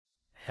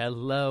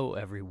Hello,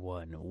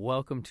 everyone.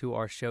 Welcome to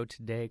our show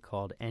today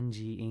called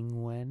Tuni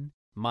Nguyen.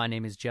 My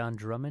name is John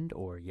Drummond,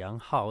 or Young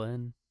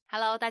Holland.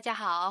 Hello， 大家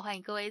好，欢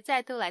迎各位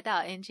再度来到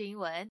NG 英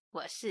文，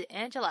我是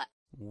Angela。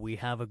 We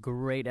have a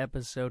great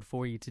episode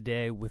for you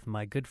today with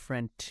my good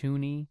friend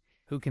Tuni,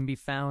 who can be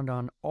found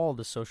on all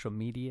the social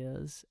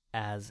medias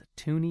as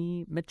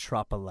Tuni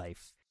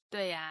Metropolife.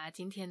 对呀，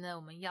今天呢，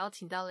我们邀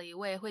请到了一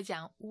位会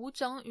讲5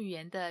种语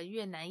言的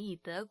越南裔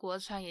德国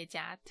创业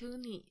家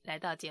Tuni 来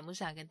到节目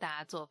上跟大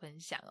家做分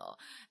享哦。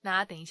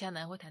那等一下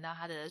呢，会谈到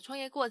他的创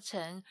业过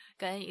程，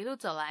跟一路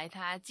走来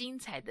他精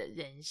彩的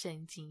人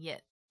生经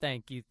验。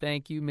Thank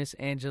you, Miss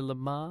Angela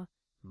Ma.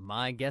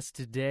 My guest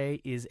today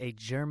is a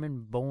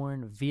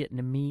German-born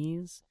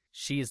Vietnamese.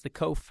 She is the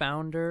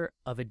co-founder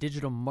of a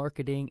digital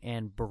marketing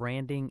and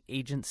branding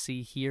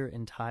agency here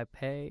in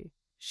Taipei.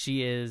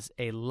 She is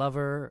a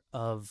lover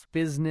of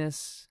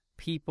business,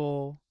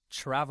 people,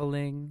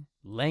 traveling,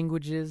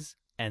 languages,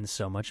 and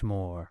so much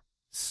more.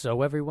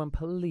 So everyone,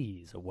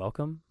 please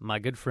welcome my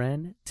good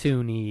friend,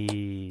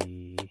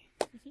 Tuni.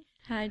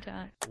 Hi,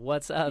 John.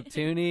 What's up,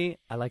 Tuni?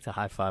 I like to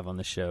high five on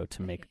the show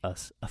to make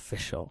us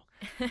official.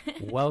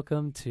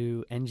 Welcome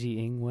to NG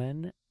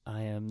Nguyen.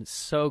 I am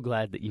so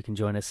glad that you can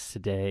join us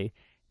today.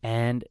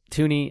 And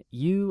Tuni,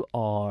 you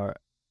are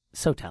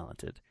so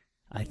talented.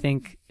 I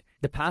think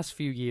the past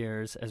few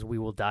years, as we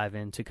will dive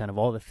into kind of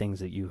all the things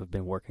that you have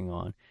been working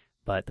on,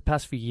 but the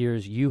past few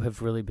years, you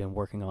have really been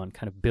working on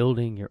kind of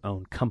building your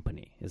own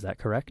company. Is that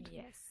correct?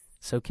 Yes.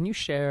 So can you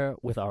share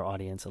with our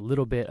audience a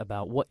little bit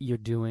about what you're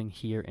doing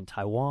here in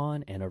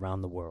Taiwan and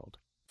around the world?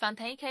 访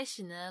谈一开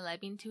始呢，来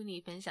宾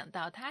Tuni 分享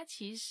到，他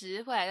其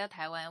实会来到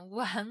台湾，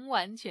完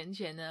完全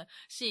全呢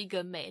是一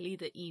个美丽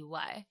的意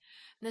外。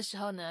那时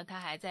候呢，他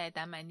还在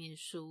丹麦念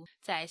书，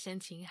在申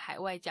请海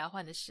外交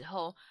换的时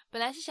候，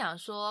本来是想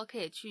说可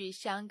以去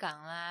香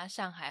港啦、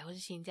上海或是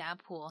新加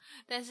坡，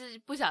但是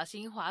不小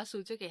心滑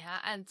鼠就给他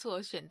按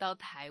错，选到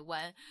台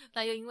湾。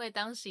那又因为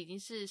当时已经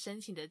是申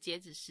请的截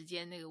止时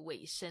间那个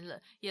尾声了，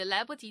也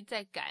来不及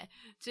再改，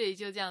所以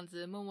就这样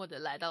子默默的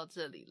来到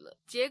这里了。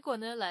结果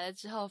呢，来了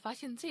之后发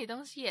现这些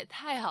东西也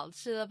太好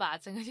吃了吧，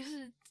整个就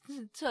是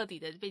彻底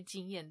的被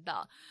惊艳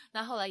到。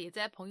那后来也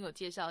在朋友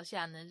介绍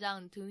下呢，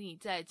让 Tuni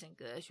在整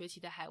个学期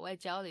的海外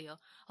交流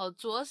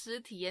着实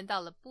体验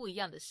到了不一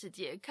样的世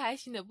界，开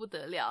心的不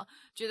得了，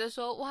觉得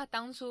说哇，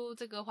当初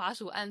这个滑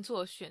鼠按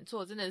错选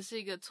错真的是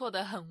一个错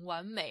得很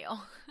完美哦。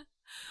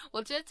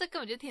我觉得这根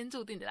本就天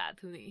注定的啦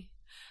Tuni。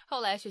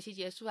后来学期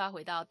结束要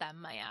回到丹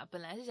麦啊，本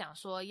来是想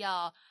说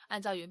要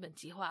按照原本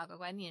计划乖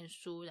乖念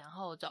书，然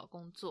后找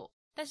工作。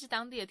但是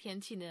当地的天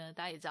气呢，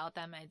大家也知道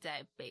丹麦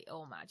在北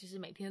欧嘛，就是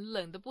每天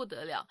冷得不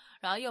得了，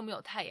然后又没有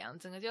太阳，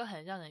整个就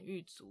很让人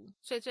郁卒。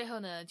所以最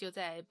后呢，就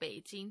在北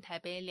京、台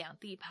北两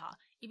地跑，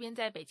一边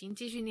在北京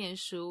继续念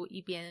书，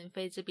一边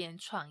飞这边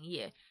创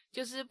业，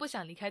就是不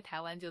想离开台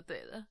湾就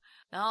对了。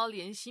然后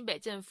连新北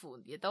政府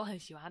也都很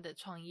喜欢他的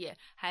创业，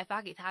还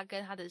发给他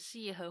跟他的事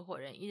业合伙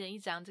人一人一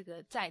张这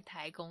个在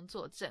台工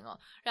作证哦，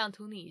让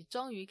Tuni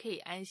终于可以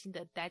安心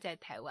的待在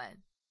台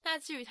湾。那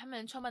至于他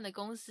们创办的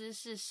公司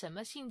是什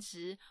么性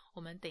质，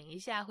我们等一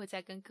下会再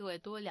跟各位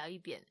多聊一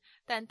点，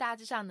但大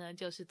致上呢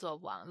就是做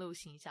网络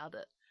行销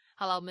的。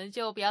好了，我们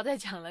就不要再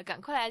讲了，赶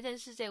快来认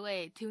识这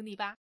位 Tuni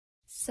吧。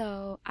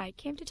 So I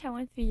came to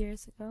Taiwan 3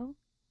 years ago,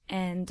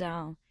 and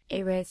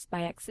it was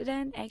by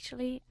accident.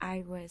 Actually,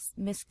 I was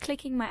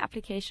misclicking my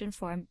application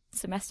for a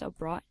semester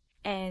abroad,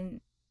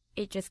 and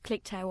it just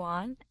clicked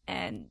Taiwan,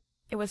 and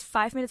it was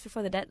 5 minutes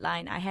before the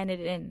deadline. I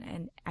handed it in,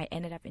 and I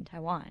ended up in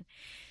Taiwan.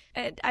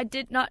 And I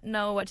did not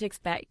know what to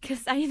expect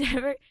because I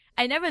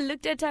never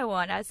looked at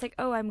Taiwan. I was like,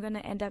 oh, I'm going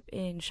to end up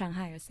in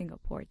Shanghai or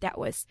Singapore. That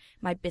was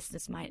my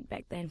business mind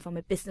back then from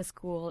a business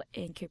school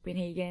in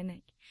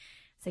Copenhagen.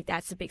 It's like,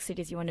 that's the big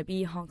cities you want to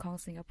be, Hong Kong,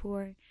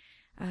 Singapore,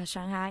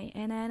 Shanghai.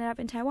 And I ended up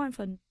in Taiwan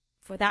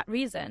for that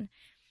reason.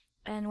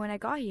 And when I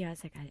got here, I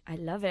was like, I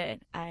love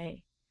it.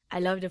 I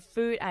love the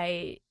food.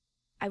 I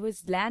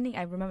was landing,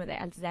 I remember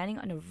that I was landing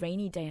on a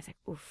rainy day. I was like,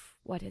 oof,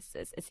 what is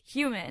this? It's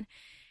humid.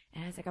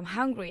 And I was like, I'm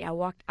hungry. I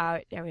walked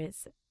out. There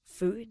is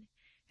food.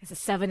 There's a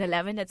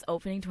 7-Eleven that's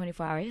opening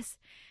 24 hours.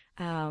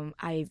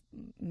 I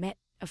met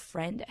a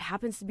friend that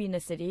happens to be in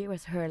the city. It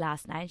was her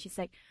last night. And she's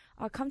like,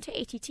 oh, come to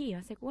ATT. I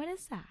was like, what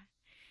is that?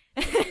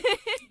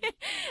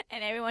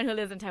 And everyone who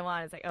lives in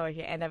Taiwan is like, oh, if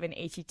you end up in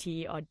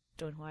ATT or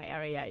Dunhuai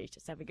area, you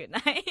just have a good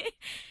night.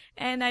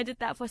 And I did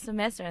that for a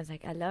semester. I was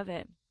like, I love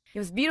it. It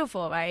was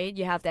beautiful, right?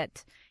 You have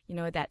that,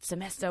 that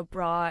semester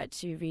abroad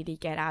to really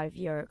get out of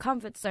your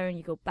comfort zone.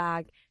 You go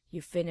back, you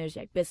finish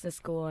like business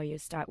school, or you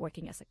start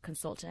working as a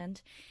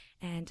consultant.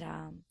 And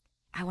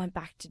I went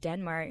back to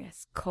Denmark.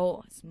 It's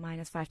cold. It's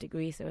 -5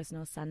 degrees. There was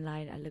no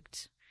sunlight. I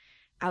looked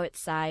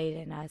outside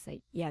and I was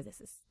like, yeah,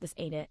 this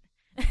ain't it.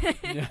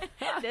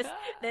 this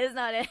is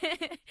not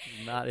it.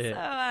 Not it. So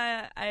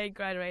I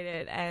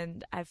graduated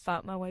and I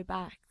found my way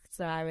back.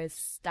 So I was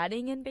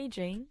studying in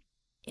Beijing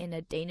in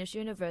a Danish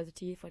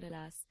university for the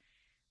last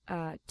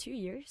 2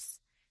 years,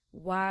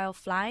 while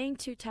flying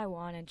to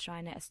Taiwan and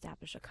trying to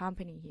establish a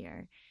company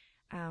here.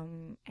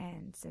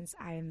 And since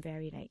I am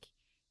very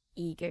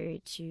eager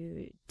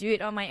to do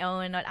it on my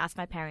own, not ask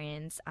my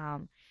parents.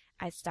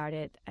 I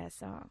started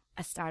as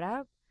a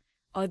startup,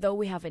 although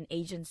we have an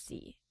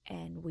agency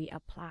and we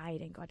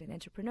applied and got an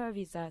entrepreneur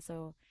visa.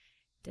 So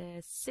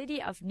the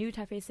city of New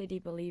Taipei City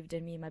believed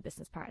in me, my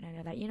business partner. And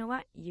they're like, you know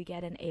what? You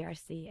get an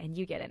ARC and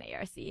you get an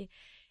ARC.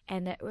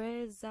 And that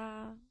was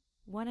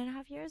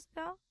 1.5 years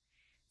ago.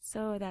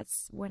 So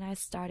that's when I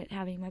started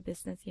having my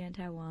business here in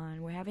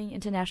Taiwan. We're having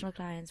international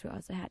clients. We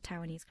also had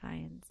Taiwanese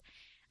clients.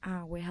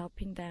 We're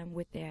helping them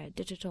with their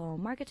digital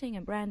marketing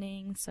and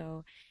branding.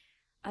 So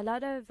a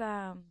lot of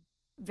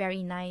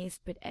very nice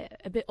but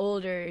a bit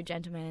older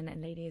gentlemen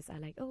and ladies are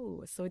like,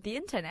 oh, so the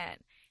internet.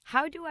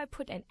 How do I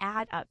put an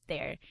ad up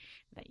there?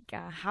 Like,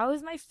 how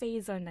is my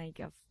face on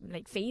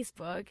like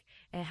Facebook?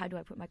 And how do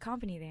I put my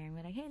company there? And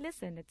we're like, hey,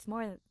 listen, it's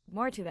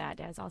more to that.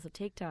 There's also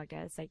TikTok.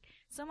 There's like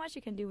so much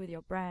you can do with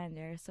your brand.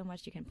 There's so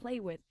much you can play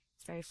with.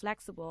 It's very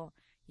flexible.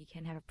 You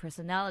can have a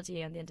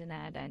personality on the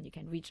internet, and you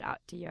can reach out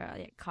to your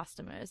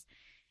customers.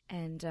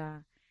 And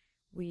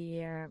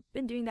we've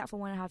been doing that for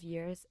 1.5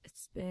 years.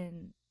 It's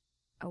been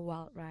a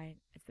wild ride.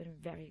 It's been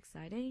very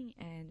exciting.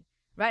 And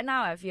right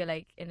now, I feel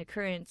like in the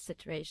current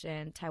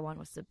situation, Taiwan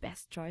was the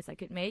best choice I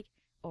could make,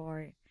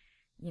 or,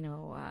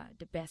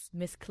 the best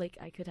misclick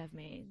I could have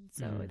made.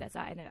 So that's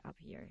how I ended up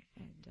here.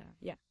 And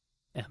yeah.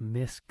 A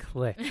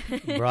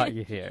misclick brought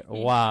you here.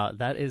 Wow,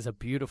 that is a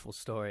beautiful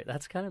story.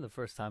 That's kind of the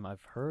first time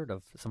I've heard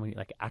of somebody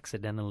like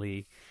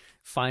accidentally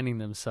finding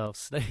themselves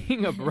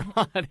studying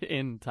abroad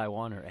in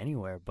Taiwan or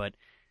anywhere. But,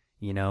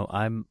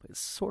 I'm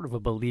sort of a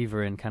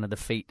believer in kind of the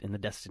fate and the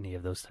destiny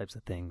of those types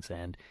of things.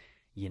 And,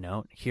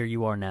 here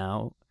you are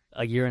now,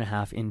 1.5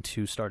 years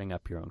into starting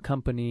up your own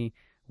company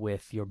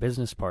with your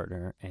business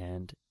partner,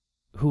 and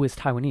who is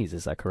Taiwanese,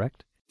 is that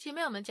correct? 前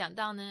面我们讲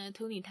到呢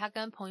Tuni 他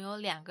跟朋友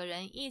2个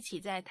人一起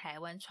在台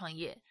湾创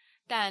业，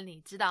但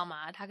你知道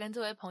吗？他跟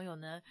这位朋友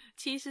呢，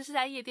其实是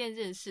在夜店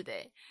认识的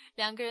诶。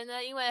2个人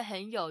呢，因为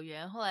很有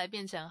缘，后来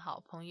变成好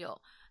朋友。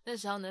那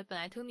时候呢，本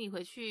来 Tuni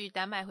回去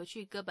丹麦，回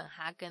去哥本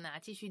哈根啊，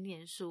继续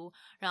念书，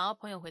然后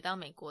朋友回到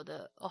美国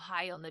的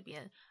Ohio 那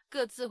边，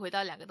各自回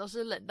到2个都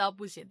是冷到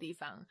不行的地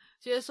方，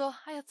觉得说，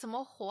哎呀，怎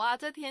么活啊？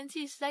这天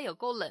气实在有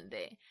够冷的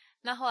诶。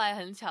那后来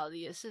很巧的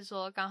也是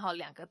说，刚好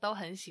2个都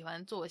很喜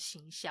欢做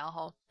行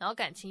销然后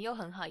感情又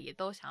很好，也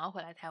都想要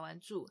回来台湾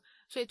住，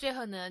所以最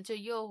后呢，就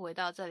又回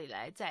到这里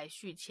来再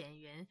续前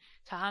缘，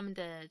朝他们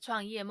的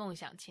创业梦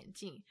想前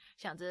进，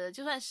想着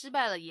就算失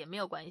败了也没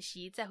有关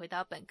系，再回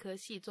到本科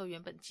系做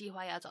原本计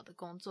划要找的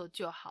工作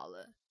就好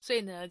了。所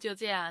以呢，就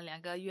这样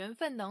2个缘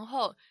分浓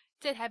厚，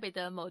在台北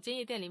的某间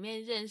夜店里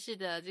面认识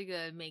的这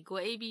个美国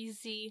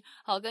ABC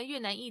跟越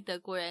南裔德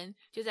国人，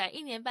就在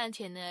1年半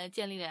前呢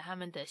建立了他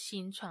们的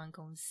新创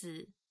公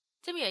司。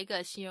这边有一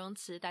个形容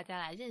词大家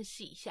来认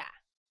识一下，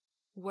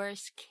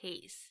 worst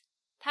case，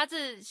 它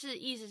这是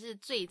意思是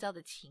最糟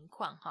的情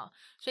况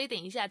所以等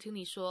一下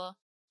Tuni 说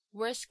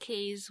worst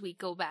case we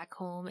go back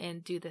home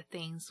and do the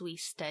things we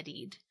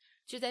studied，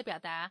 就在表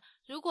达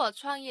如果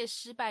创业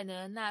失败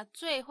呢，那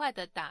最坏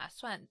的打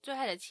算，最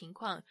坏的情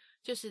况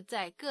就是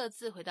在各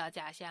自回到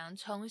家乡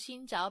重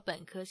新找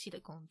本科系的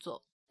工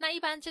作。那一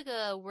般这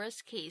个 worst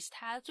case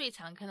它最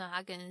常看到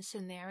它跟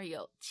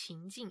scenario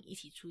情境一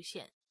起出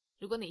现。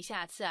如果你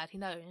下次听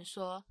到有人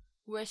说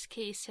worst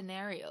case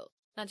scenario，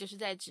 那就是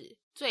在指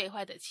最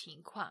坏的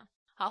情况。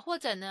好，或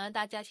者呢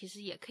大家其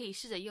实也可以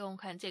试着用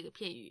看这个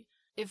片语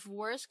if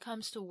worst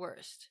comes to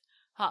worst。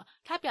好，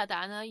它表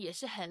达呢也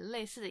是很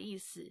类似的意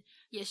思，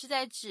也是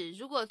在指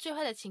如果最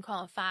坏的情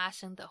况发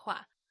生的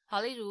话。好，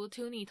例如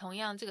Tuni 同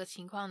样这个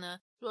情况呢，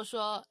如果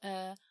说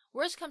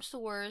worst comes to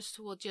worst,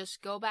 we'll just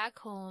go back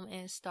home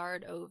and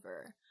start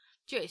over，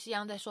 就也是一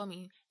样在说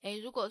明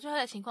如果最坏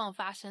的情况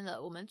发生了，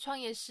我们创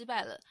业失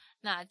败了，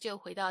那就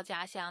回到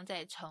家乡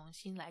再重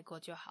新来过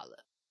就好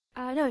了。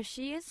No,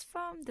 she is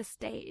from the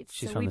States.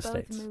 She's so from we the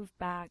both States. moved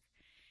back.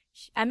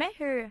 I met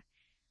her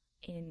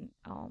in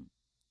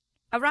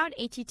around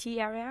ATT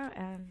area.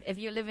 If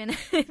you live in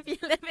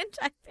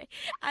Taipei,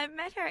 I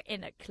met her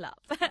in a club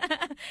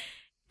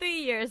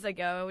 3 years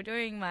ago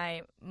during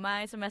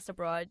my semester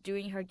abroad.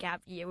 During her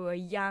gap year, we were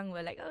young. We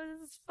were like, oh,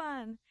 this is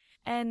fun,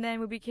 and then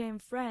we became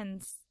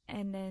friends.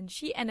 And then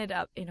she ended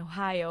up in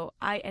Ohio.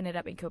 I ended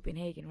up in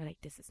Copenhagen. We're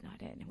like, this is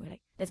not it. And we're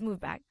like, let's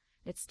move back.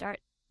 Let's start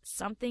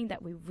something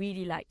that we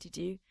really like to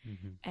do.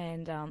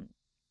 And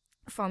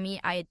for me,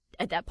 I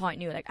at that point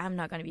knew like I'm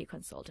not going to be a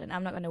consultant.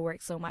 I'm not going to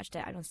work so much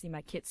that I don't see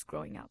my kids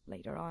growing up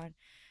later on,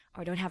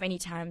 or don't have any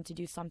time to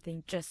do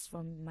something just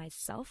for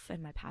myself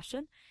and my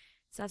passion.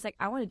 So I was like,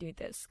 I want to do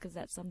this because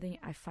that's something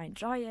I find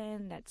joy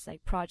in. That's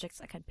like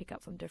projects I can pick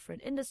up from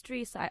different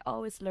industries. So I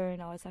always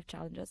learn, always have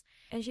challenges.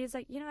 And she's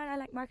like, you know what? I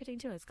like marketing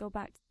too. Let's go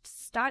back,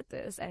 start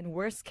this. And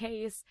worst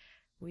case,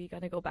 we're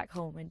going to go back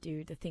home and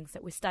do the things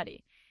that we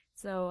study.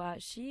 So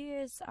she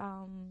is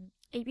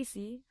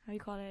ABC, how you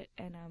call it,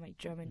 and I'm like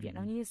German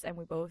Vietnamese, and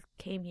we both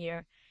came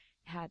here,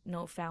 had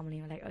no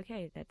family. We're like,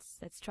 okay,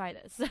 let's try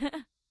this.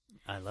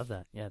 I love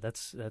that. Yeah,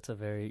 that's a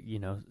very,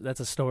 that's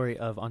a story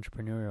of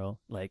entrepreneurial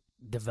like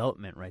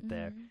development right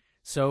there.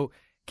 So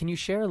Can you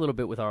share a little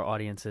bit with our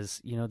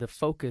audiences? The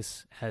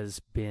focus has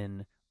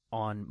been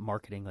on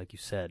marketing, like you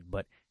said,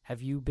 but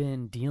have you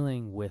been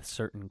dealing with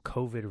certain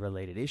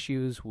COVID-related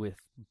issues with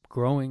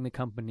growing the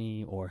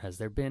company, or has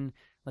there been,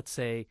 let's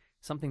say,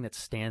 something that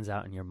stands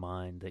out in your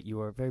mind that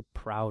you are very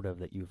proud of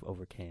that you've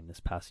overcame this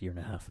past year and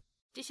a half?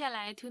 接下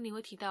来 Tuni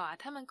会提到啊，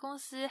他们公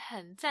司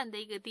很赞的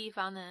一个地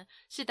方呢，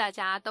是大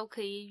家都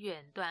可以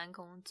远端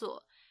工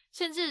作。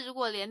甚至如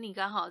果连你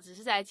刚好只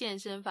是在健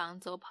身房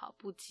走跑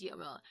步机，有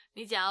没有？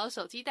你只要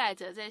手机带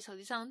着，在手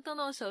机上动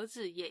动手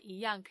指，也一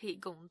样可以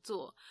工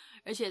作。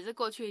而且这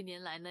过去1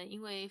年来呢，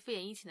因为肺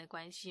炎疫情的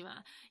关系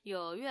嘛，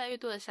有越来越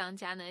多的商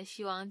家呢，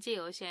希望借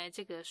由现在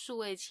这个数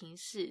位情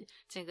势，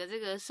整个这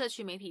个社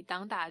区媒体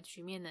当大的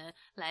局面呢，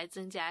来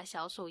增加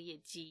销售业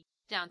绩。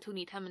让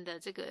Tuni 他们的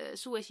这个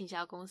数位行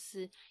销公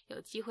司有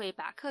机会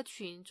把客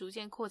群逐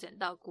渐扩展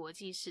到国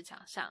际市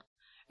场上。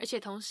而且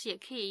同时也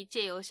可以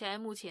借由现在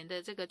目前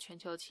的这个全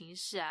球情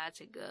势啊，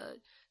这个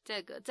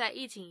在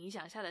疫情影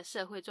响下的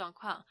社会状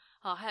况，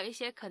还有一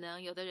些可能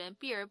有的人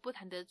避而不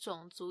谈的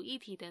种族议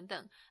题等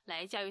等，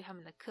来教育他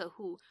们的客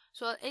户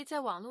说，在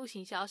网络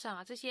行销上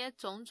啊，这些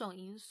种种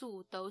因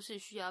素都是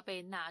需要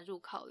被纳入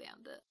考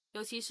量的。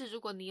尤其是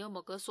如果你有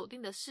某个锁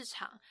定的市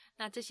场，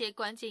那这些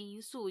关键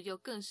因素就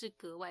更是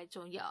格外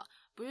重要。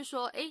不是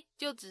说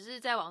就只是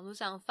在网络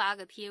上发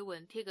个贴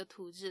文贴个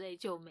图之类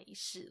就没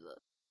事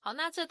了。好，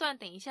那这段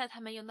等一下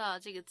他们用到的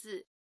这个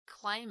字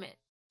climate，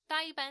 大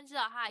家一般知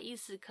道它的意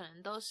思可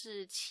能都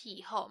是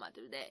气候嘛，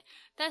对不对？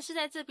但是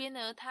在这边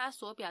呢，它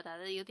所表达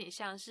的有点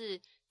像是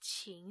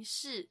情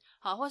势，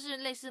好，或是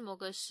类似某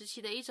个时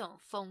期的一种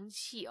风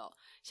气哦，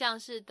像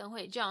是等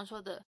会这样说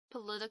的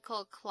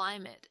political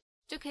climate，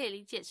 就可以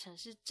理解成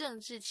是政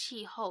治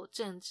气候、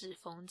政治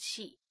风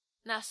气。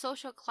那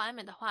social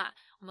climate 的话，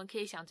我们可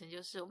以想成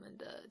就是我们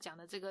的讲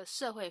的这个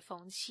社会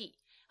风气，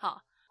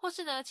好。或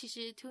是呢，其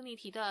实 Tuni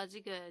提到的这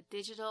个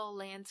digital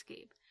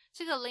landscape，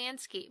 这个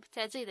landscape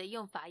在这里的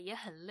用法也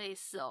很类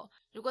似哦。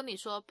如果你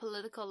说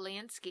political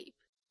landscape，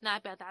 那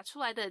表达出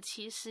来的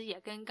其实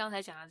也跟刚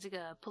才讲的这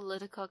个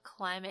political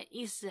climate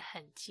意思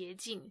很接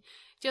近，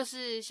就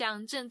是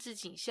像政治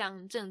景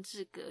象、政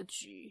治格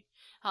局。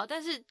好，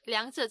但是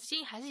两者之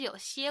间还是有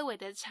些微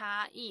的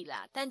差异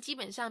啦，但基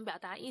本上表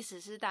达意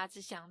思是大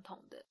致相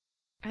同的。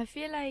 I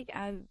feel like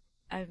I'm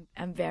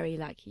very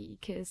lucky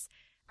because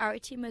our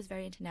team is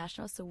very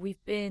international, so we've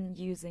been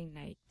using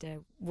like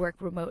the work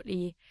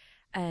remotely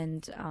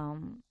and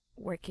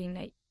working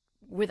like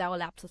with our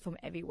laptops from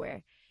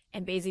everywhere.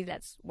 And basically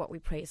that's what we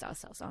praise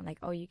ourselves on. Like,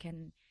 you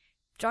can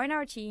join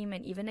our team,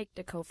 and even like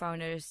the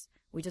co-founders,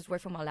 we just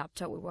work from our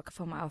laptop, we work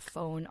from our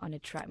phone on a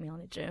treadmill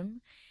in the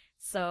gym.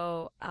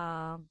 So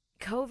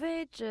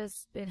COVID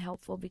just been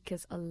helpful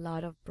because a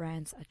lot of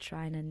brands are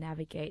trying to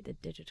navigate the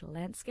digital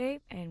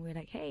landscape, and we're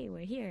like, hey, we're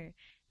here.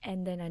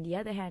 And then on the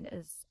other hand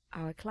is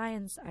our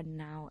clients are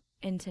now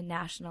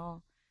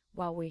international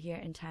while we're here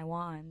in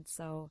Taiwan.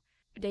 So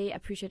they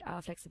appreciate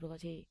our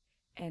flexibility.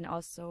 And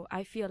also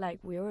I feel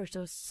like we were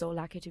so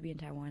lucky to be in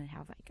Taiwan and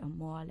have like a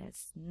more or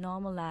less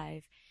normal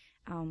life.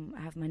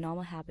 I have my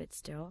normal habits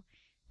still,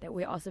 that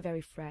we're also very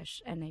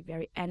fresh and like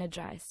very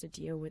energized to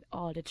deal with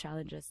all the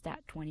challenges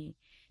that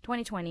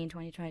 2020 and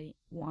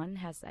 2021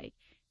 has like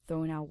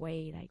thrown our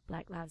way. Like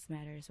Black Lives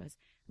Matter was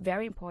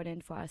very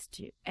important for us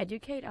to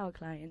educate our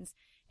clients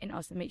and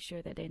also make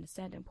sure that they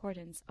understand the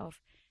importance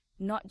of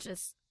not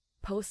just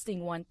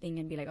posting one thing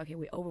and be like, okay,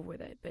 we're over with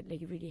it, but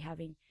like really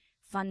having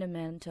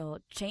fundamental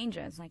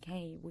changes. Like,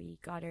 hey, we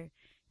gotta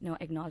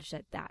acknowledge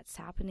that that's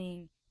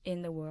happening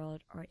in the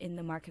world or in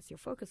the markets you're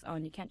focused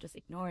on. You can't just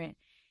ignore it.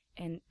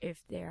 And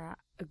if there are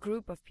a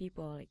group of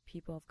people, like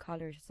people of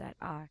colors, that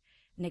are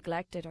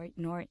neglected or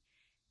ignored,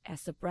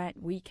 as a brand,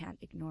 we can't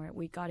ignore it.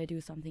 We gotta do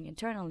something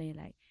internally,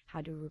 like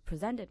how do we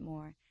represent it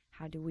more?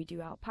 How do we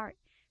do our part?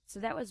 So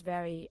that was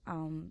very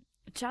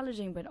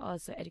challenging, but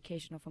also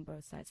educational from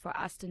both sides for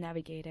us to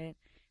navigate it,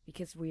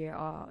 because we're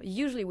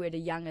the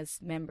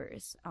youngest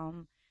members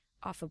of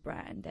a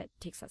brand that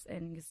takes us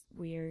in, because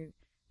we're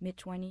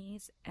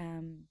mid-20s,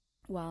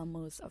 while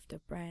most of the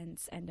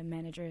brands and the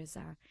managers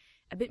are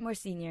a bit more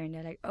senior, and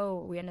they're like,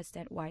 oh, we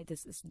understand why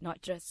this is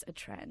not just a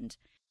trend.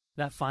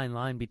 That fine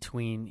line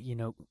between,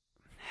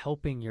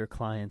 helping your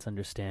clients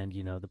understand,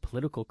 the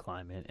political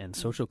climate and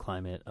social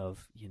climate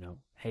of,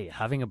 hey,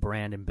 having a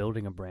brand and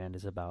building a brand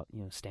is about,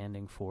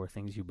 standing for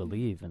things you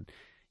believe. And,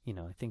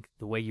 I think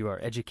the way you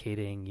are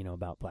educating,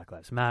 about Black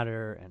Lives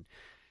Matter and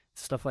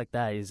stuff like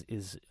that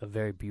is a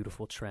very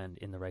beautiful trend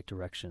in the right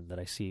direction that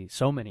I see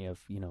so many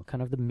of,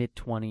 kind of the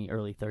mid-20,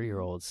 early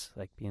 30-year-olds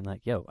like being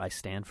like, yo, I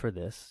stand for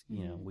this,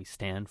 we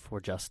stand for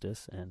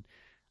justice. And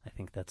I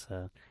think that's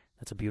a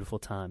beautiful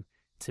time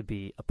to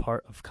be a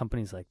part of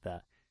companies like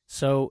that.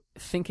 So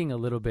thinking a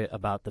little bit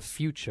about the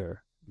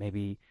future,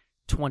 maybe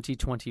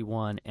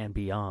 2021 and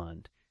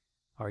beyond,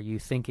 are you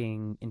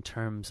thinking in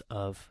terms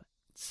of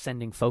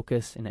sending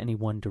focus in any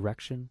one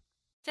direction?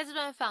 在这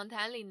段访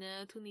谈里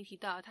呢，Tuni 提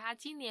到他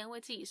今年为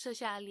自己设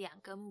下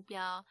2个目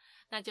标，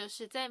那就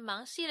是在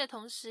忙事业的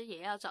同时，也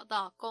要找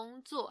到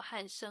工作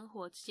和生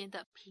活之间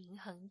的平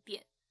衡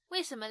点。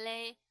为什么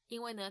嘞？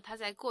因为呢，他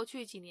在过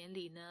去几年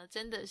里呢，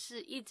真的是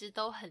一直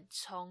都很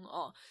冲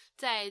哦，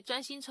在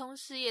专心冲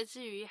事业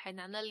之余，还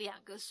拿了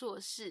2个硕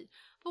士。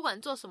不管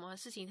做什么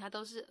事情，他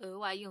都是额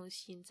外用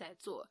心在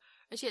做。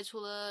而且除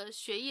了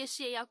学业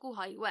事业要顾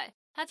好以外，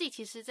他自己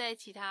其实在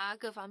其他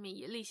各方面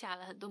也立下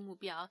了很多目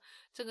标，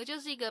整个就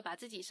是一个把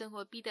自己生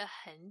活逼得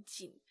很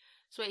紧。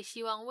所以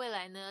希望未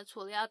来呢，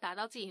除了要达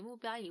到自己目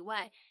标以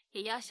外，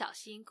也要小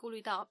心顾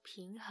虑到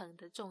平衡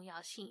的重要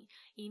性，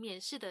以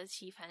免适得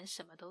其反，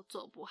什么都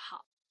做不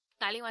好。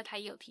那另外他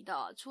也有提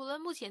到，除了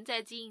目前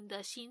在经营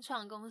的新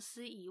创公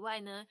司以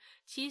外呢，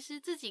其实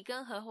自己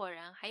跟合伙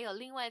人还有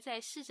另外在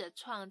试着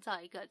创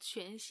造一个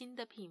全新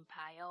的品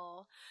牌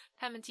哦。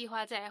他们计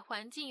划在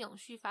环境永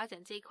续发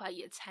展这一块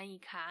也参一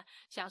咖，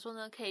想说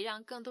呢可以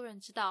让更多人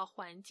知道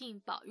环境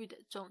保育的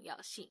重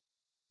要性。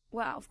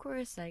 Well, of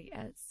course, like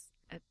as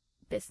a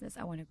business,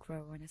 I want to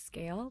grow, I want to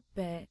scale,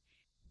 but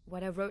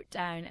what I wrote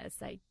down as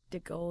like the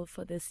goal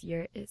for this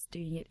year is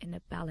doing it in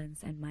a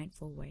balanced and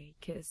mindful way,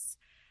 because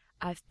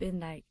I've been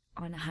like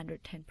on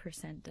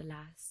 110% the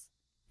last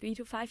 3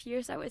 to 5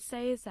 years, I would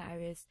say. So I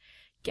was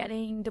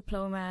getting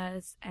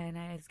diplomas and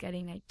I was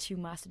getting like 2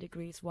 master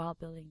degrees while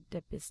building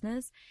the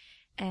business.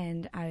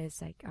 And I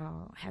was like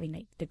having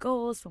like the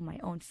goals for my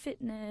own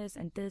fitness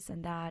and this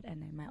and that,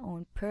 and then my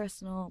own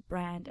personal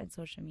brand and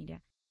social media.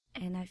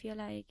 And I feel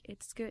like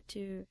it's good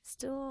to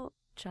still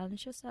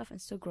challenge yourself and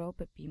still grow,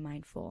 but be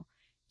mindful.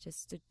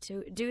 Just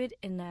to do it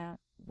in a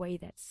way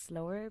that's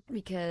slower,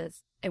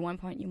 because at one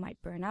point you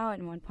might burn out,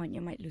 at one point you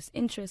might lose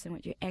interest in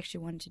what you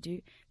actually want to do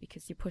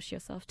because you push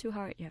yourself too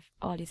hard, you have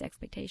all these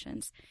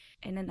expectations.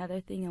 And another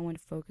thing I want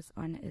to focus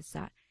on is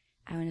that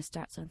I want to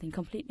start something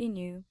completely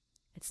new.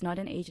 It's not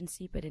an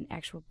agency, but an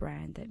actual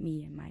brand that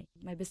me and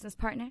my business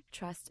partner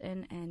trust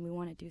in, and we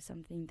want to do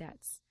something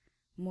that's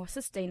more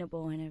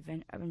sustainable and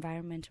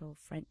environmental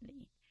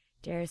friendly.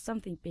 There is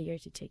something bigger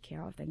to take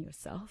care of than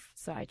yourself.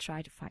 So I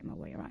try to find my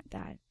way around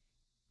that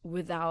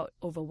without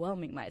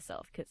overwhelming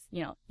myself, because,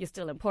 you know, you're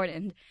still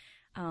important.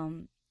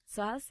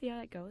 So I'll see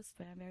how it goes,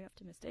 but I'm very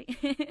optimistic.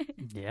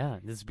 Yeah,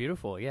 this is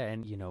beautiful. Yeah,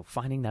 and, you know,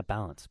 finding that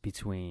balance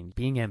between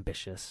being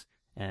ambitious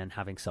and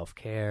having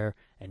self-care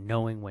and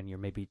knowing when you're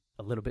maybe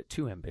a little bit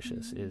too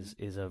ambitious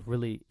is a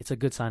really, it's a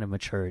good sign of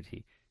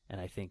maturity.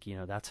 And I think, you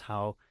know, that's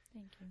how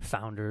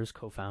founders,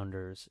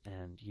 co-founders,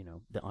 and, you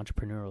know, the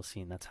entrepreneurial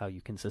scene, that's how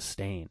you can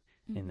sustain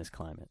in this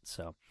climate.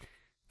 So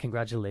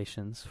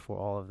congratulations for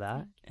all of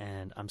that.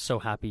 And I'm so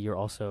happy you're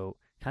also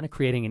kind of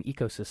creating an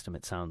ecosystem,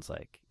 it sounds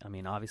like. I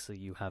mean, obviously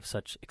you have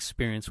such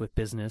experience with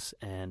business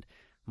and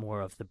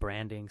more of the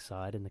branding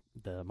side and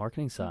the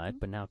marketing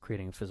side, but now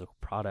creating a physical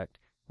product,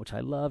 which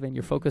I love. And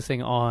you're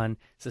focusing on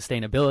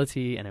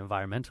sustainability and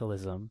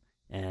environmentalism.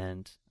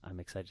 And I'm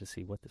excited to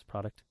see what this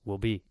product will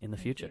be in the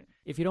future.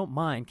 If you don't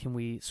mind, can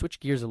we switch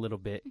gears a little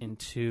bit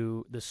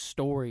into the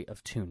story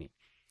of Tuni?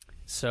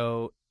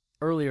 So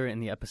earlier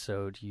in the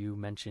episode, you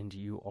mentioned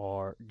you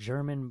are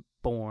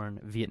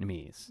German-born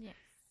Vietnamese. Yes.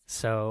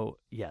 So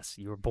yes,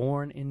 you were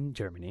born in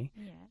Germany,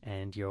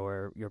 and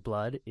your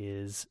blood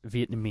is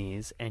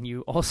Vietnamese, and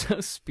you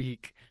also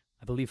speak,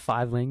 I believe,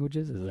 5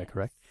 languages. Is that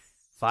correct?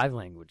 5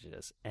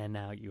 languages, and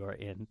now you are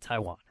in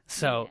Taiwan.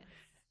 So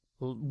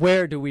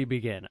where do we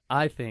begin?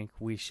 I think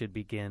we should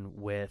begin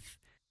with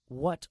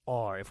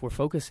if we're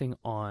focusing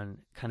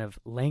on kind of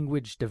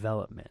language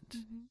development,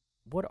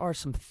 what are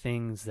some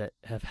things that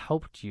have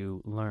helped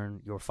you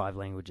learn your 5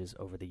 languages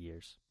over the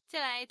years? 再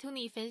来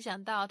Tuni 分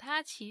享到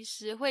他其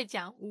实会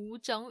讲5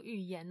种语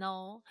言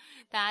哦，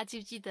大家记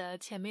不记得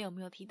前面有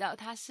没有提到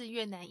他是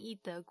越南裔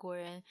德国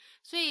人，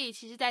所以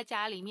其实在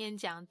家里面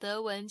讲德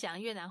文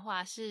讲越南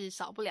话是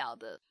少不了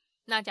的。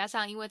那加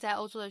上因为在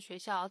欧洲的学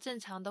校正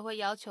常都会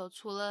要求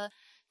除了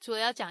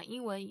要讲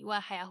英文以外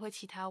还要会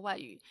其他外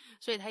语，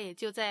所以他也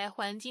就在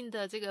环境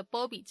的这个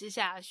波比之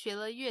下学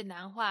了越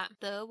南话、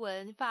德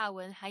文、法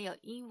文还有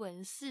英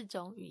文4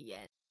种语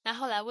言。那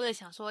后来为了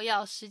想说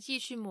要实际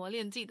去磨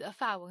练自己的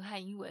法文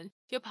和英文，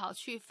就跑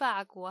去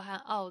法国和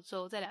澳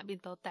洲，在2边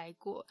都待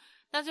过。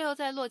那最后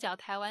在落脚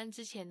台湾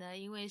之前呢，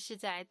因为是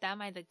在丹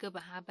麦的哥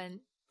本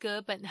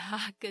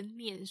哈根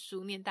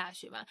念大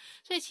学嘛，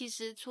所以其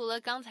实除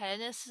了刚才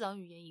的那4种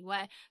语言以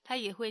外，他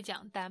也会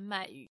讲丹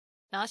麦语。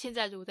然后现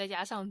在如果再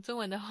加上中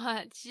文的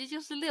话，其实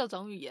就是6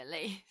种语言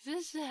嘞，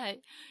真是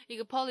一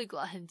个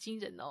polyglot 很惊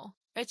人哦。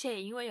而且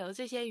也因为有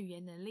这些语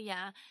言能力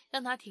啊，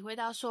让他体会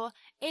到说，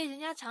人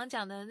家常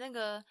讲的那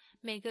个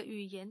每个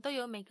语言都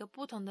有每个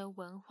不同的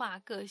文化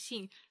个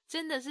性，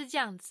真的是这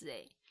样子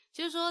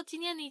就是说今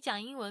天你讲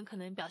英文可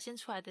能表现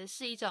出来的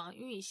是一种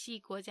英语系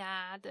国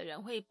家的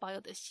人会保有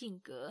的性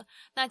格，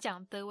那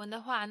讲德文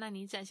的话，那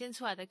你展现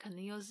出来的可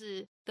能又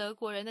是德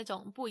国人那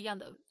种不一样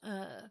的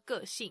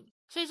个性。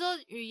所以说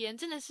语言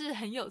真的是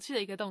很有趣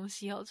的一个东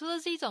西哦，除了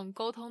是一种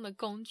沟通的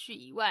工具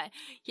以外，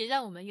也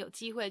让我们有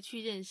机会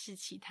去认识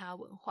其他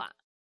文化。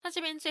那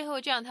这边最后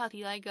就让他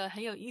提到一个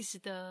很有意思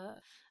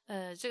的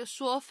这个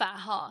说法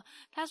齁，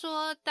他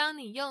说当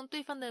你用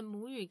对方的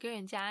母语跟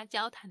人家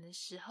交谈的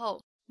时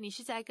候，你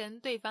是在跟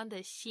对方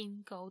的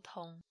心沟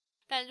通。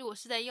但如果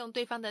是在用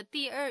对方的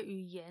第二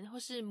语言或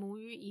是母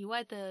语以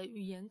外的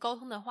语言沟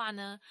通的话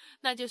呢，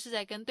那就是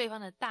在跟对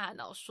方的大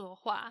脑说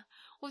话。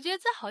我觉得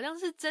这好像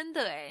是真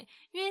的诶，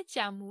因为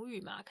讲母语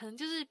嘛，可能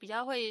就是比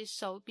较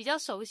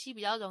熟悉，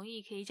比较容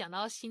易可以讲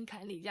到心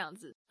坎里这样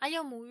子。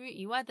用母语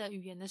以外的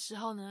语言的时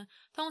候呢，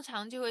通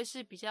常就会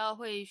是比较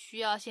会需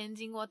要先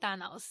经过大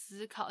脑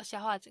思考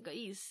消化整个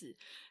意思，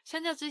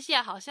相较之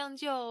下好像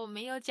就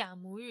没有讲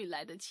母语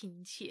来的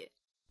亲切。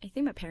I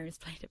think my parents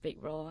played a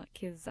big role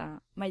because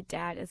my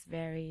dad is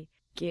very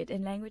good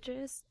in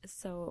languages.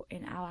 So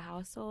in our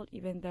household,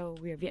 even though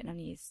we're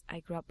Vietnamese, I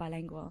grew up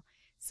bilingual.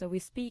 So we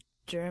speak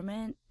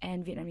German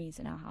and Vietnamese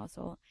in our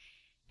household.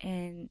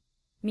 And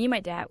me and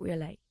my dad, we're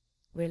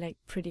like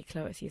pretty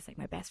close. He's like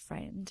my best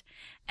friend.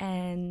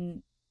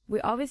 And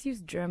we always use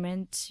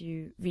German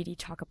to really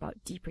talk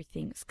about deeper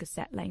things because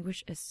that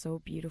language is so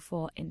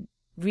beautiful and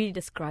really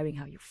describing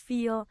how you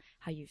feel,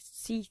 how you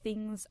see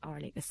things, or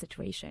like a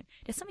situation.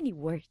 There's so many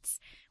words.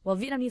 Well,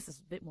 Vietnamese is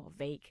a bit more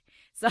vague.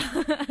 So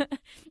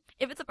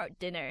if it's about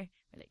dinner,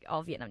 we're like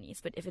all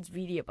Vietnamese. But if it's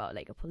really about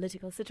like a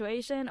political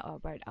situation or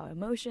about our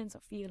emotions or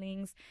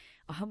feelings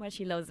or how much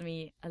he loves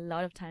me, a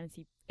lot of times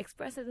he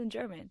expresses in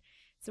German.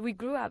 So we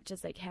grew up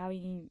just like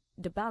having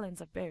the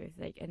balance of both,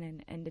 like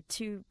and the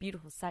two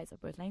beautiful sides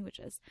of both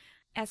languages.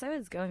 As I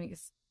was going,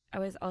 because I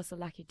was also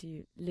lucky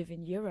to live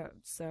in Europe,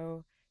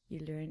 so you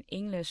learn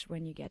English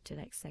when you get to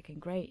like second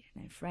grade,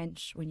 and then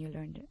French when you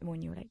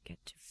like get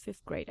to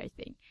fifth grade, I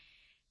think.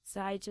 So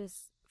I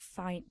just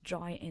find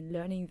joy in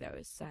learning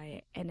those. So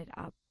I ended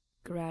up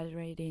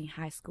graduating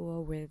high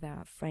school with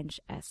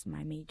French as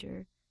my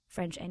major,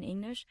 French and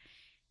English,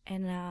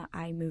 and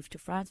I moved to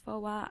France for a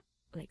while.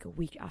 Like a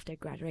week after I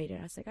graduated,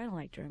 I was like, I don't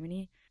like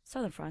Germany.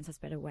 Southern France has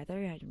better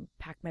weather. I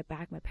packed my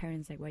bag. My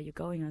parents like, where are you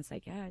going? I was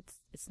like, yeah,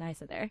 it's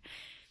nicer there.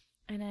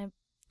 And I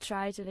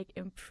try to like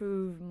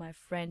improve my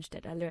French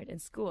that I learned in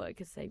school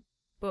because I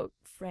spoke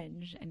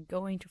French and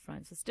going to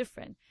France is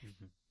different.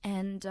 Mm-hmm.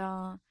 And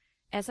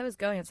as I was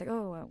going, I was like,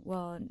 oh,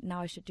 well,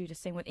 now I should do the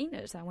same with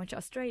English. So I went to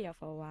Australia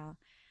for a while.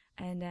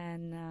 And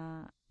then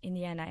in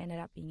the end, I ended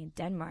up being in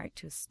Denmark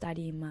to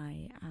study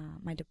my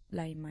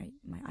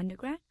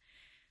undergrad.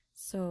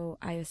 So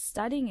I was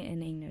studying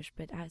in English,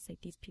 but I was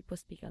like, these people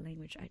speak a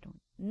language I don't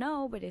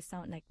know, but they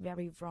sound like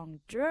very wrong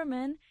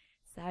German.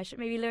 So I should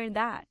maybe learn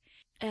that.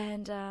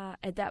 And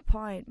at that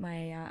point,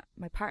 my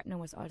partner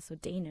was also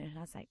Danish. And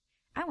I was like,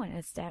 I want to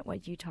understand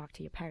what you talk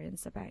to your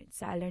parents about.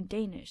 So I learned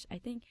Danish. I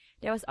think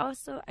there was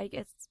also, I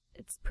guess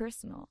it's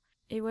personal.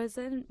 It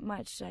wasn't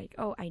much like,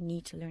 oh, I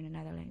need to learn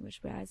another language.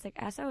 But I was like,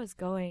 as I was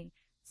going,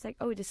 it's like,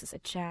 oh, this is a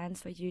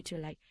chance for you to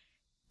like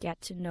get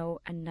to know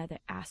another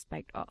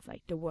aspect of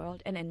like the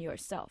world and then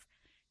yourself.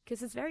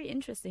 Because it's very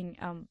interesting.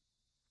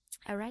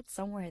 I read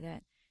somewhere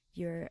that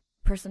your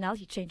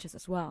personality changes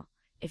as well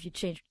if you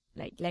change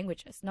like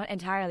languages, not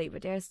entirely,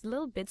 but there's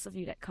little bits of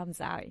you that comes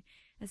out.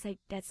 It's like,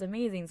 that's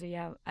amazing. So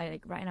yeah, I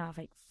like right now have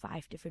like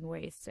 5 different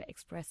ways to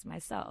express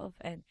myself,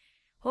 and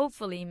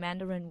hopefully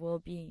Mandarin will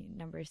be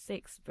number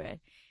 6, but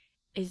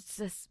it's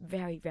just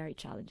very, very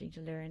challenging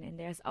to learn. And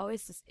there's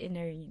always this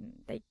inner,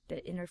 like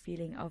the inner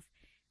feeling of,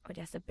 oh,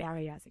 there's a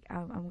barrier. It's like,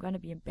 I'm going to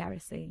be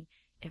embarrassing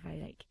if I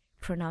like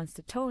pronounce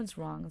the tones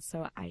wrong.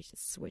 So I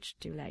just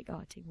switched to like,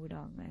 oh, Ting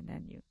Wudong, and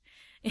then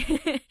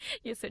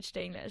you switch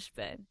to English.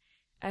 But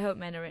I hope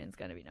Mandarin is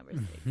going to be number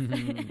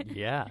 6.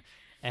 Yeah.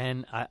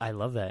 And I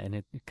love that. And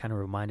it kind of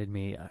reminded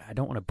me, I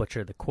don't want to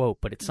butcher the quote,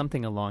 but it's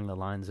something along the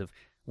lines of,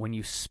 when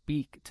you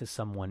speak to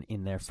someone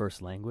in their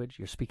first language,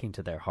 you're speaking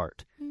to their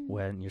heart.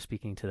 When you're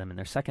speaking to them in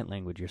their second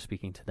language, you're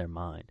speaking to their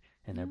mind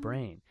and their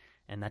brain.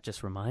 And that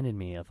just reminded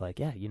me of like,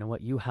 yeah, you know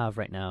what? You have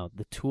right now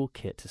the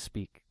toolkit to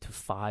speak to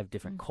 5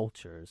 different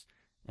cultures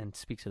and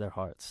speak to their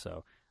hearts.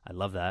 So I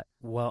love that.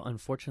 Well,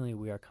 unfortunately,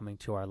 we are coming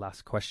to our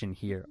last question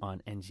here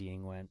on Tuni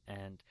Nguyen,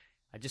 and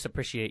I just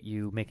appreciate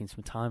you making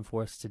some time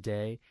for us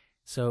today.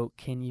 So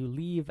can you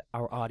leave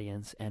our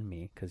audience and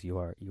me, because you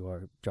are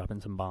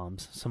dropping some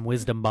bombs, some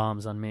wisdom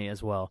bombs on me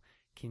as well.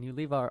 Can you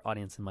leave our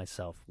audience and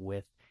myself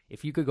with,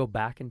 if you could go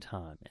back in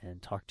time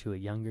and talk to a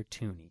younger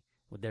Tuni,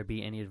 would there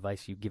be any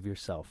advice you give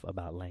yourself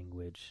about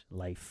language,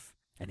 life,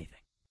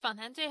 anything? 访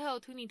谈最后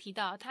Tuni 提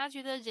到他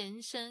觉得人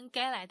生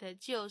该来的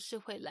就是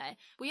会来，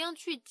不用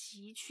去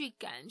急去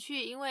赶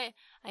去因为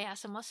哎呀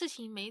什么事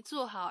情没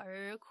做好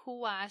而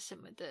哭啊什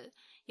么的，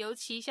尤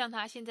其像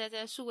他现在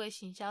在数位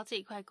行销这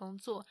一块工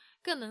作，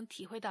更能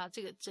体会到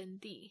这个真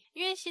谛。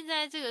因为现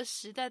在这个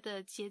时代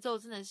的节奏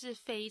真的是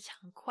非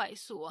常快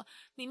速哦，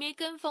你没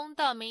跟风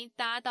到，没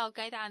搭到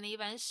该搭的那一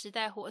班时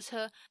代火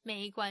车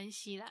没关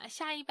系啦，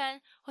下一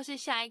班或是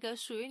下一个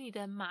属于你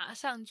的马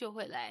上就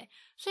会来，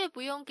所以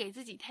不用给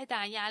自己太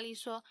大的压力，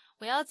说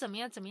我要怎么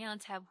样怎么样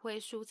才不会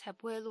输，才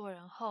不会落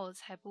人后，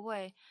才不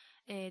会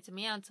怎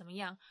么样怎么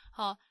样。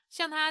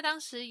像他当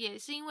时也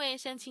是因为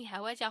申请海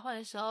外交换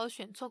的时候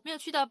选错，没有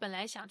去到本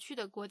来想去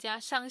的国家，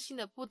伤心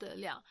的不得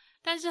了，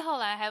但是后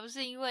来还不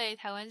是因为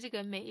台湾这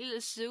个美丽的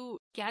事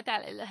物给他带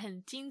来了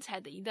很精彩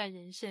的一段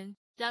人生，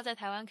让在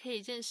台湾可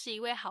以认识一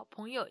位好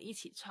朋友，一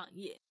起创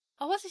业。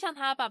或是像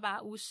他爸爸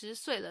50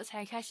岁了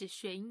才开始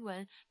学英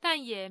文，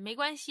但也没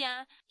关系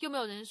啊，又没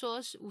有人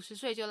说是50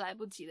岁就来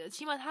不及了，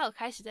起码他有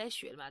开始在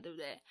学了嘛，对不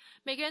对？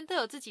每个人都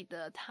有自己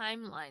的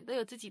timeline， 都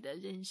有自己的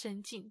人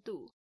生进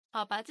度，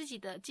好，把自己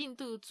的进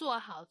度做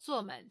好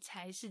做满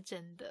才是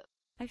真的。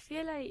 I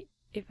feel like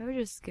if I were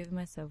just give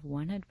myself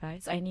one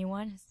advice,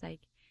 anyone, it's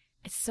like,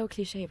 it's so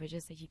cliche, but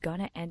just like you're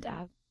gonna end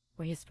up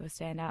where you're supposed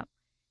to end up.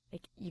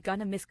 Like, you're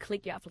gonna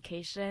misclick your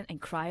application and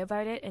cry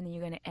about it, and then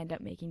you're gonna end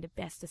up making the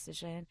best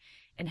decision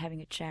and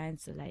having a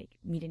chance to, like,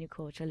 meet a new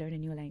culture, learn a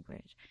new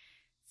language.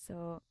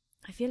 So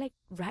I feel like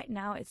right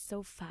now it's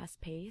so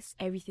fast-paced.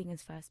 Everything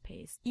is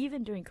fast-paced.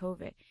 Even during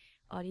COVID,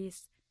 all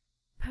these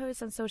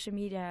posts on social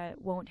media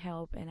won't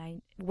help.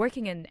 And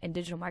working in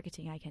digital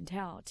marketing, I can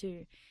tell,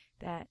 too,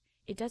 that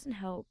it doesn't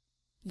help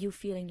you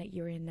feeling like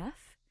you're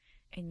enough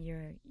and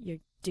you're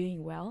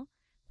doing well.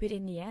 But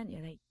in the end,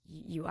 you're like,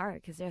 you are,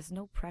 because there's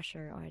no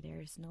pressure or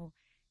there's no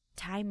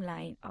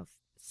timeline of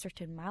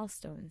certain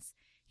milestones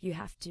you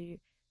have to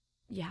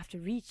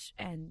reach,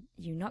 and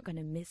you're not going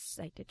to miss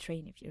like the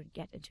train if you don't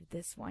get into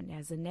this one.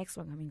 There's the next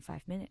one coming in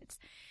 5 minutes.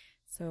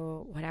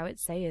 So what I would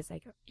say is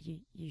like,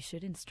 you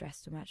shouldn't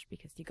stress too much,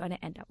 because you're going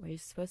to end up where you're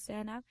supposed to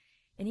end up.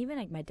 And even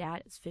like my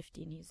dad is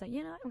 50 and he's like,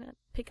 I'm going to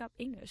pick up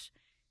English.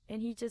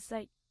 And he just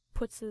like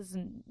puts his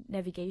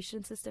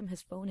navigation system,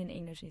 his phone in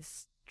English.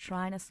 He's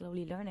trying to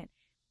slowly learn it.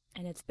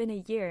 And it's been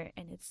a year,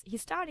 and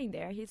he's starting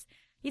there.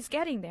 He's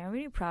getting there. I'm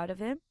really proud of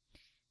him.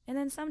 And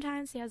then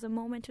sometimes he has a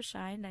moment to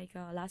shine, like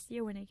last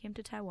year when I came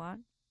to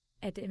Taiwan.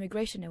 At the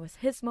immigration, it was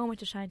his moment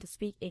to shine to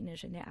speak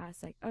English, and they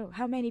asked like, "Oh,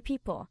 how many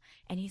people?"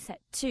 And he said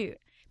 2,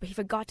 but he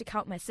forgot to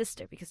count my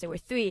sister because there were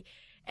 3.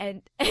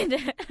 And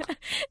the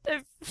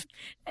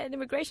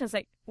immigration was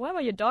like, "What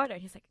about your daughter?"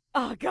 And he's like,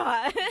 "Oh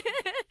God."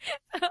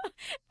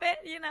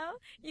 But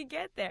you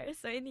get there.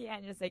 So in the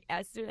end, it's like,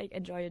 as you like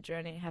enjoy your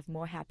journey and have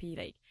more happy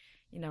like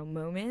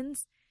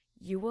moments,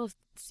 you will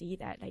see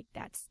that like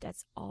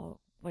that's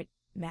all what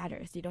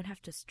matters. You don't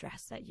have to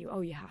stress that you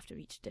have to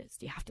reach this,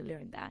 you have to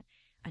learn that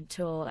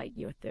until like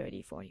you're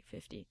 30, 40,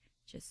 50.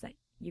 Just like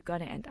you're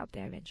gonna end up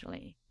there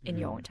eventually in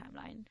your own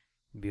timeline.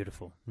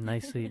 Beautiful.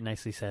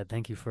 Nicely said.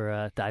 Thank you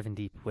for diving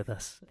deep with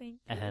us. Thank you.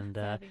 And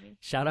for having me.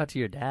 shout out to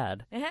your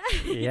dad.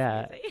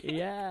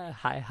 Yeah.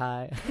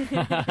 Hi.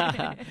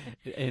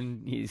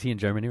 And is he in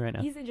Germany right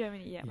now? He's in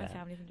Germany. Yeah, my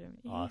family's in Germany.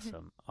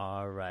 Awesome.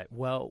 All right.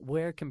 Well,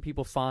 where can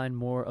people find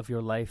more of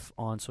your life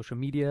on social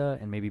media,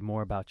 and maybe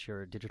more about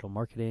your digital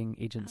marketing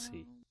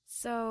agency?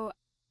 So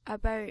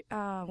about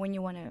when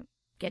you want to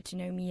get to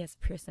know me as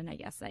a person, I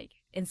guess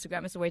like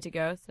Instagram is the way to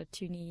go. So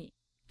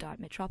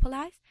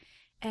tuni.metropolize.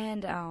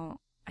 And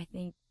I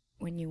think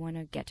when you want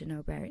to get to know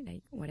about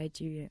like what I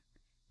do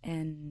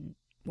and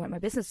what my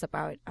business is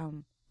about,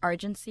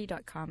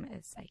 argency.com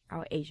is like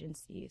our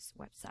agency's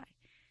website.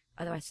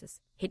 Otherwise, just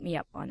hit me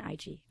up on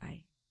IG.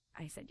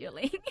 I sent you a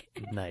link.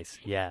 Nice.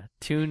 Yeah.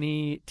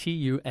 Tuni,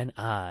 Tuni,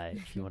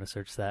 if you want to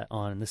search that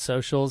on the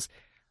socials.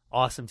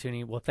 Awesome,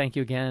 Tuni. Well, thank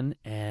you again,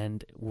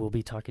 and we'll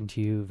be talking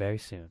to you very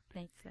soon.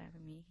 Thanks for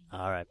having me.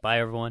 All right. Bye,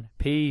 everyone.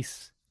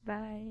 Peace.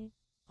 Bye.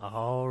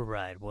 All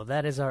right. Well,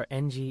 that is our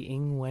Tuni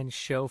Nguyen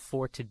show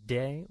for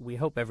today. We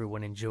hope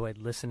everyone enjoyed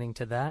listening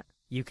to that.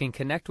 You can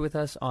connect with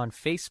us on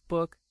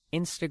Facebook,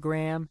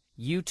 Instagram,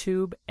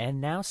 YouTube,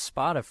 and now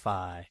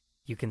Spotify.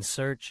 You can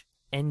search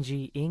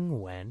Tuni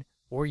Nguyen,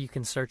 or you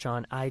can search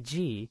on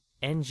IG,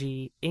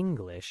 NG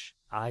English,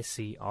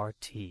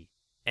 ICRT.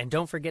 And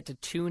don't forget to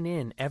tune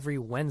in every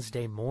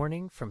Wednesday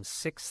morning from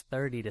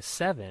 6:30 to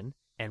 7,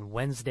 and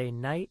Wednesday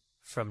night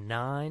from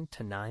 9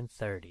 to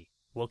 9:30.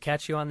 We'll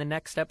catch you on the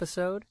next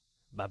episode.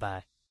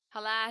 Bye-bye. 好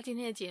啦，今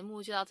天的节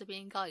目就到这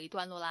边告一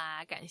段落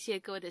啦，感谢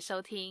各位的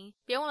收听，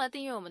别忘了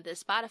订阅我们的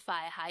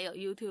Spotify 还有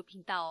YouTube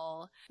频道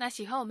哦。那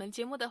喜欢我们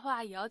节目的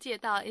话，也要记得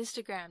到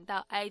Instagram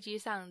到 IG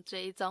上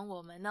追踪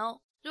我们哦。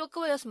如果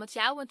各位有什么其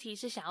他问题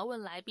是想要问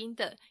来宾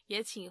的，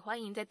也请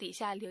欢迎在底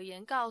下留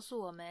言告诉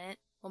我们，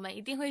我们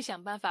一定会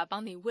想办法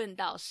帮你问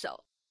到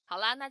手。好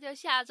啦，那就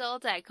下周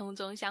在空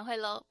中相会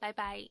咯，拜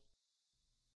拜。